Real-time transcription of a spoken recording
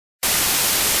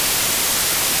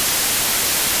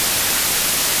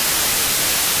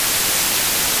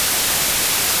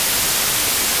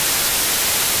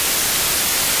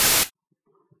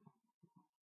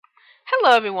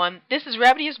Hello everyone, this is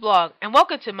Rabbitearsblog, and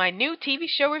welcome to my new TV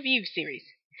show review series.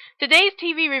 Today's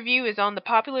TV review is on the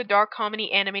popular dark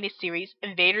comedy animated series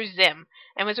Invader Zim,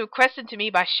 and was requested to me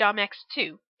by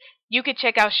Shawmax2. You can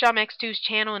check out Shawmax2's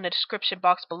channel in the description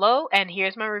box below, and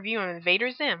here's my review on Invader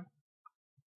Zim.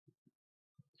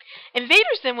 Invader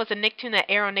Zim was a Nicktoon that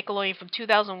aired on Nickelodeon from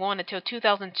 2001 until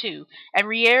 2002, and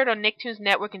re-aired on Nicktoons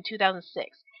Network in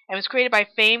 2006. And was created by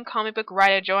famed comic book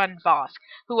writer Johann Voss,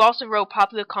 who also wrote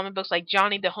popular comic books like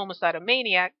Johnny the Homicidal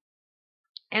Maniac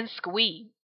and Squee.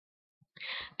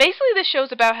 Basically, this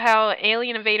show's about how an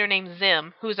alien invader named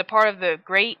Zim, who is a part of the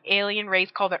great alien race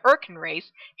called the Urkin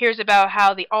race, hears about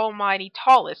how the almighty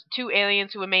tallest, two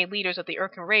aliens who were made leaders of the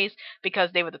Urkin race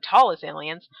because they were the tallest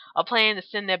aliens, are planning to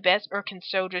send their best Urkin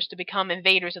soldiers to become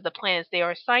invaders of the planets they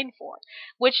are assigned for,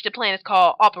 which the plan is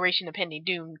called Operation Impending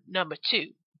Doom Number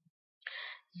 2.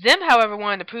 Zim, however,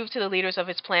 wanted to prove to the leaders of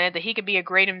his planet that he could be a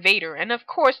great invader, and of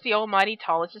course the almighty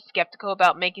Tallest is skeptical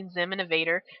about making Zim an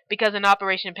invader, because in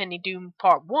Operation Impending Doom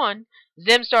Part 1,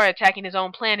 Zim started attacking his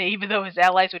own planet even though his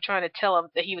allies were trying to tell him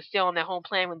that he was still on their home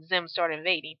planet when Zim started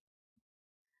invading.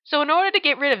 So in order to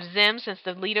get rid of Zim, since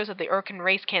the leaders of the Urkin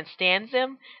race can't stand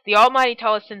Zim, the almighty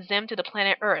Tallest sends Zim to the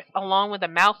planet Earth, along with a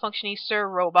malfunctioning Sir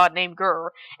robot named Grr,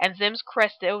 and Zim's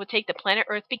quest to overtake the planet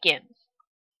Earth begins.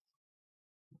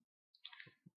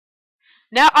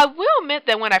 Now, I will admit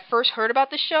that when I first heard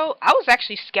about this show, I was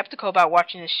actually skeptical about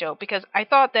watching this show because I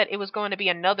thought that it was going to be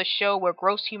another show where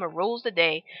gross humor rules the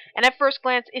day, and at first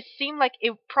glance, it seemed like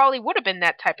it probably would have been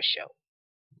that type of show.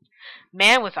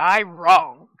 Man, was I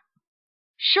wrong.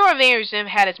 Sure, Invader Zim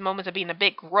had its moments of being a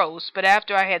bit gross, but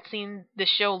after I had seen the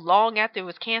show long after it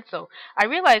was canceled, I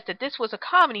realized that this was a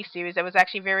comedy series that was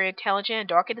actually very intelligent and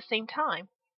dark at the same time.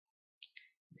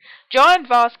 Johann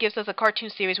Voss gives us a cartoon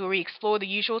series where we explore the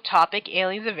usual topic,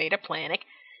 aliens invade a planet,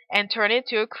 and turn it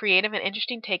into a creative and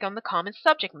interesting take on the common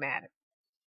subject matter.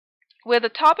 Where the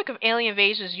topic of alien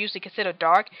invasion is usually considered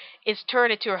dark, it's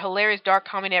turned into a hilarious dark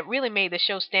comedy that really made the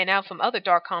show stand out from other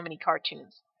dark comedy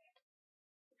cartoons.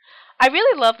 I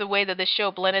really love the way that the show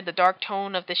blended the dark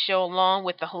tone of the show along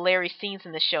with the hilarious scenes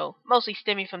in the show, mostly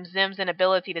stemming from Zim's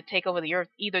inability to take over the Earth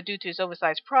either due to his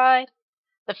oversized pride,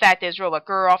 the fact that his robot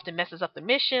Grr often messes up the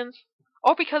missions,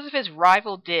 or because of his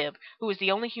rival Dib, who is the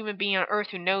only human being on Earth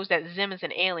who knows that Zim is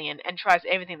an alien and tries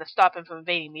everything to stop him from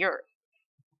invading the Earth.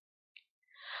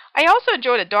 I also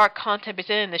enjoy the dark content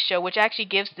presented in the show, which actually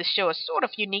gives the show a sort of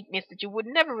uniqueness that you would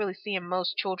never really see in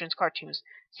most children's cartoons,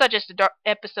 such as the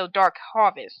episode Dark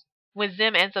Harvest, when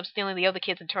Zim ends up stealing the other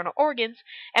kids' internal organs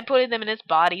and putting them in his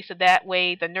body so that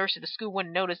way the nurse at the school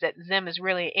wouldn't notice that Zim is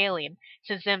really an alien,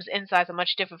 since Zim's insides are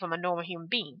much different from a normal human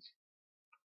being's.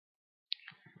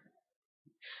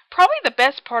 Probably the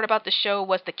best part about the show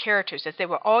was the characters, as they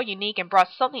were all unique and brought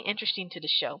something interesting to the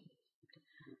show.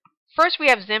 First, we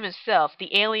have Zim himself,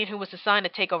 the alien who was assigned to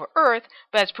take over Earth,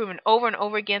 but has proven over and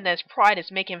over again that his pride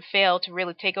is making him fail to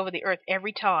really take over the Earth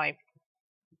every time.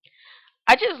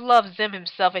 I just love Zim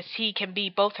himself, as he can be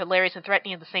both hilarious and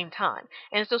threatening at the same time,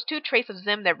 and it's those two traits of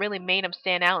Zim that really made him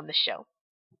stand out in the show.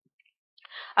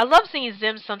 I love seeing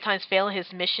Zim sometimes fail in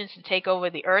his missions to take over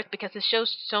the Earth because it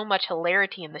shows so much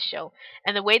hilarity in the show,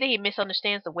 and the way that he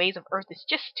misunderstands the ways of Earth is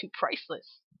just too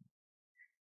priceless.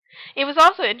 It was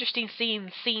also interesting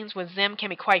seeing scenes where Zim can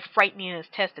be quite frightening in his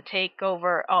test to take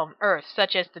over Earth,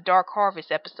 such as the Dark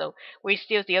Harvest episode, where he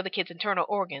steals the other kid's internal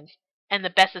organs, and the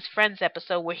Bestest Friends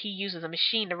episode where he uses a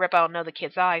machine to rip out another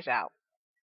kid's eyes out.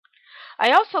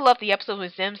 I also love the episode where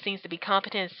Zim seems to be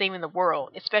competent in saving the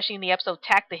world, especially in the episode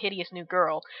Tak the Hideous New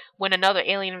Girl, when another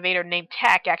alien invader named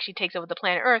Tak actually takes over the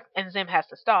planet Earth and Zim has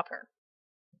to stop her.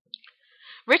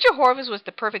 Richard Horvitz was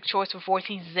the perfect choice for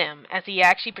voicing Zim, as he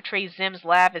actually portrays Zim's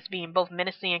laugh as being both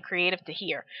menacing and creative to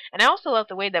hear, and I also love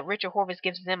the way that Richard Horvitz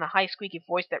gives Zim a high squeaky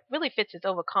voice that really fits his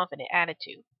overconfident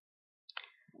attitude.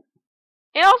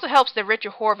 It also helps that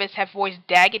Richard Horvitz had voiced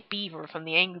Daggett Beaver from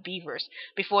the Angry Beavers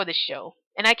before the show,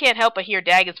 and I can't help but hear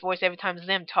Daggett's voice every time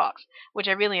Zim talks, which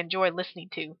I really enjoy listening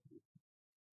to.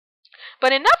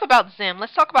 But enough about Zim,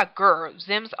 let's talk about Grr,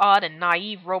 Zim's odd and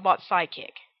naive robot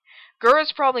sidekick. Grr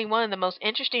is probably one of the most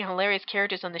interesting and hilarious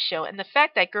characters on the show, and the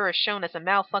fact that Grr is shown as a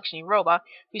malfunctioning robot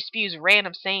who spews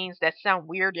random sayings that sound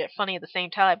weird yet funny at the same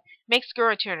time makes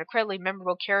Grr into an incredibly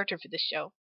memorable character for this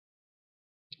show.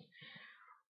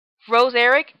 Rose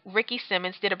Eric, Ricky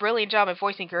Simmons, did a brilliant job at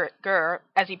voicing Grr,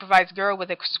 as he provides Grr with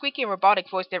a squeaky and robotic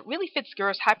voice that really fits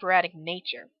Grr's hyperactive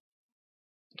nature.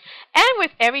 And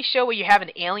with every show where you have an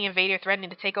alien invader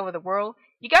threatening to take over the world,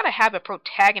 you gotta have a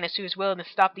protagonist who is willing to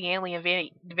stop the alien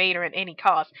invader at any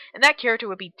cost, and that character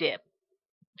would be Dib.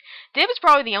 Dib is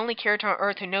probably the only character on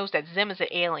Earth who knows that Zim is an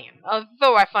alien,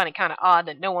 although I find it kind of odd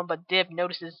that no one but Dib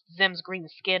notices Zim's green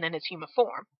skin and his human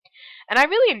form. And I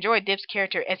really enjoy Dib's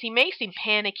character as he may seem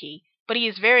panicky, but he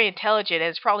is very intelligent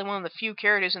and is probably one of the few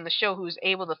characters in the show who is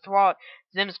able to thwart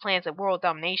Zim's plans at world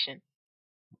domination.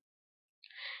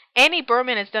 Andy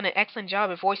Berman has done an excellent job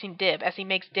of voicing Dib as he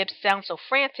makes Dib sound so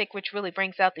frantic, which really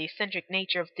brings out the eccentric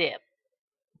nature of Dib.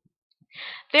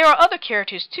 There are other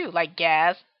characters too, like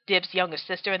Gaz, Dib's youngest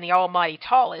sister, and the almighty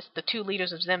Tallest, the two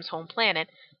leaders of Zim's home planet,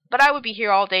 but I would be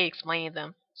here all day explaining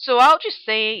them. So I'll just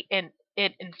say in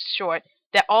short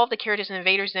that all of the characters in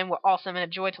Invader Zim were awesome and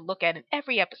a joy to look at in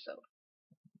every episode.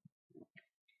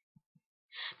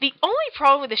 The only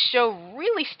problem with the show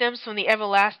really stems from the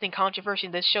everlasting controversy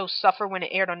this show suffered when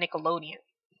it aired on Nickelodeon.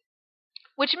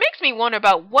 Which makes me wonder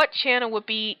about what channel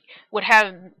would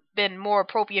have been more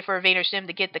appropriate for Invader Zim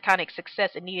to get the kind of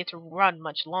success it needed to run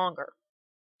much longer.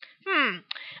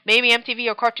 Maybe MTV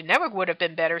or Cartoon Network would have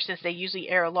been better since they usually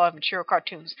air a lot of mature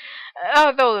cartoons.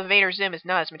 Although Invader Zim is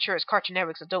not as mature as Cartoon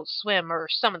Network's Adult Swim or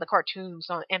some of the cartoons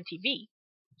on MTV.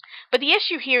 But the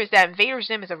issue here is that Invader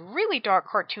Zim is a really dark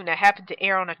cartoon that happened to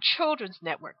air on a children's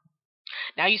network.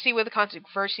 Now you see where the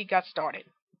controversy got started.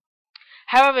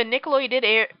 However, Nickelodeon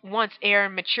did once air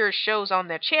mature shows on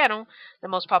their channel, the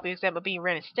most popular example being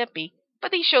Ren and Stimpy,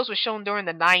 but these shows were shown during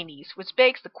the 90s, which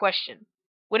begs the question,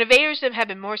 would Invader Zim have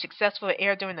been more successful to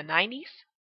air during the 90s?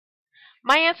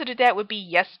 My answer to that would be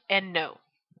yes and no.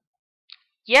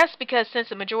 Yes, because since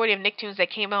the majority of Nicktoons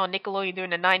that came out on Nickelodeon during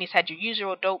the 90s had your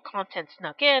usual adult content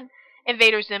snuck in,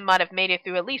 Invader Zim might have made it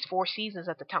through at least 4 seasons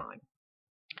at the time.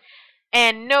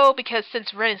 And no, because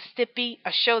since Ren and Stimpy,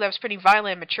 a show that was pretty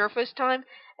violent and mature for its time,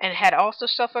 and had also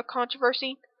suffered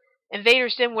controversy, Invader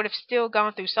Zim would have still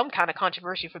gone through some kind of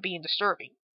controversy for being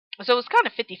disturbing. So it was kind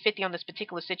of 50-50 on this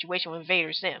particular situation with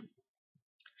Invader Zim.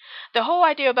 The whole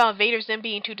idea about Invader Zim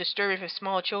being too disturbing for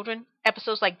small children,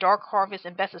 episodes like Dark Harvest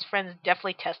and Bestest Friends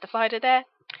definitely testify to that,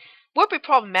 would be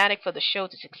problematic for the show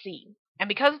to succeed. And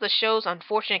because of the show's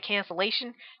unfortunate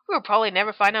cancellation, we will probably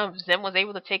never find out if Zim was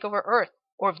able to take over Earth,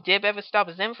 or if Dib ever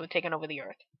stopped Zim from taking over the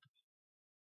Earth.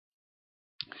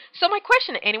 So my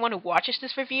question to anyone who watches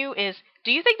this review is,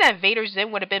 do you think that Invader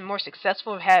Zim would have been more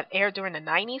successful if it had aired during the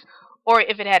 90s, or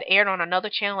if it had aired on another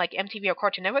channel like MTV or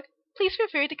Cartoon Network? Please feel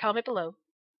free to comment below.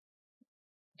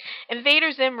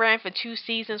 Invader Zim ran for 2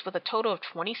 seasons with a total of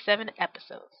 27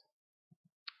 episodes.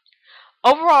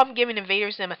 Overall, I'm giving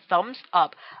Invader Zim a thumbs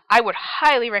up. I would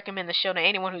highly recommend the show to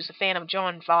anyone who's a fan of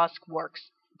Jon Vosk's works.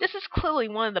 This is clearly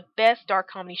one of the best dark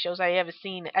comedy shows I've ever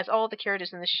seen, as all the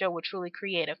characters in this show were truly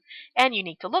creative and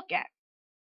unique to look at.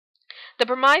 The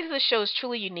premise of the show is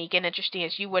truly unique and interesting,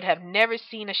 as you would have never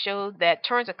seen a show that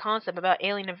turns a concept about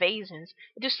alien invasions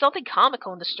into something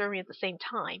comical and disturbing at the same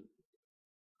time.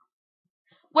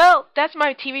 Well, that's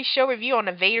my TV show review on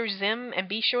Invader Zim, and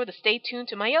be sure to stay tuned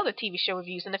to my other TV show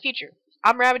reviews in the future.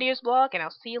 I'm Rabbitearsblog, and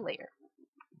I'll see you later.